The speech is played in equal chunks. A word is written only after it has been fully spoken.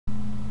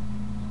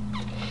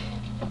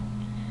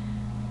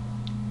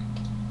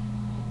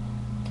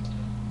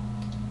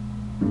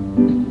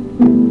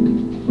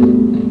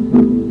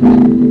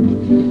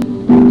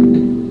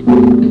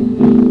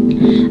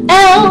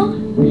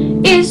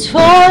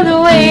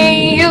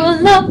way you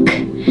look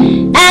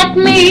at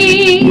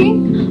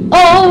me,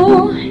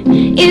 oh,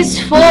 is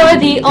for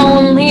the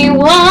only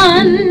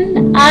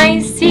one I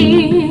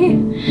see.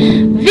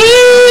 V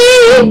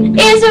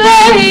is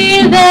very,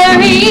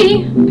 very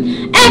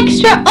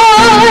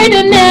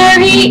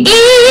extraordinary.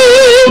 E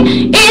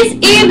is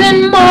even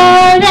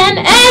more than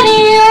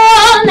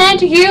anyone that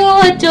you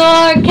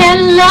adore can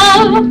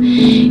love,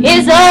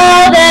 is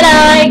all that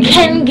I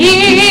can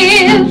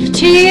give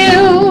to you.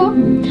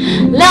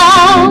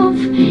 Love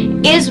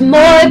is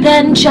more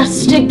than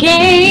just a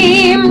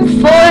game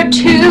for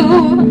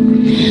two.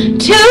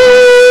 Two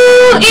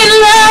in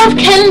love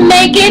can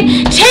make it.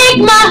 Take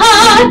my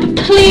heart, but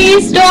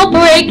please don't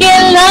break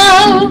it.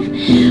 Love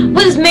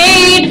was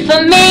made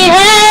for me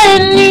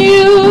and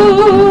you.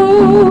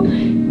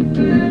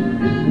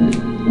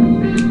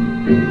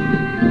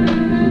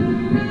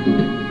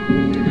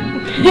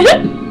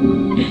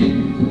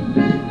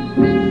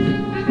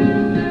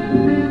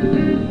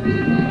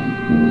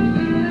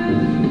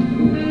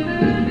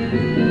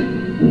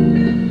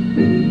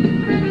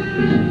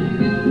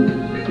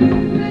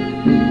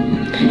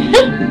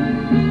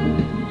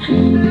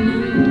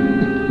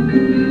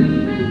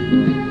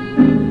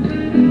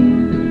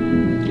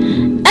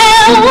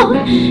 L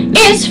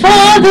is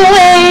for the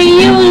way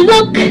you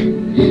look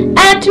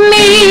at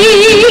me.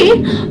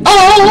 O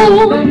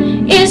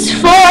is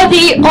for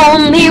the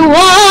only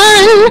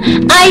one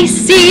I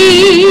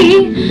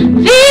see.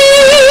 V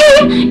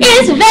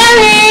is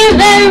very,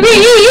 very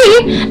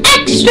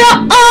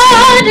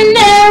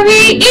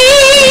extraordinary. E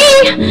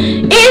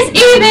is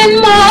even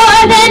more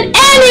than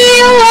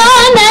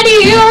anyone that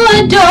you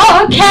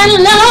adore can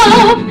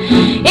love,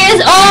 is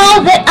all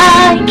that I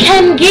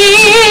can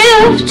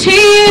give to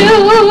you.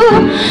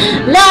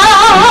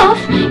 Love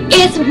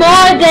is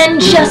more than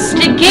just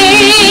a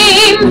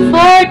game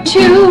for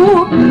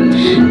two.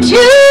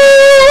 Two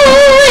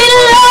in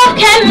love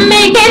can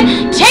make it.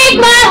 Take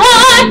my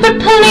heart, but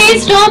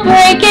please don't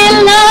break it.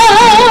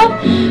 Love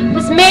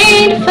was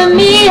made for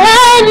me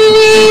and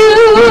you.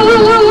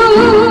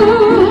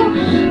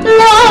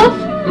 Love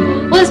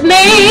was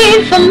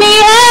made for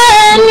me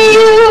and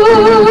you.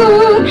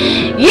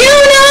 You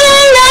know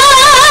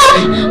love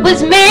was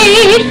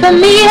made for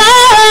me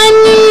and you.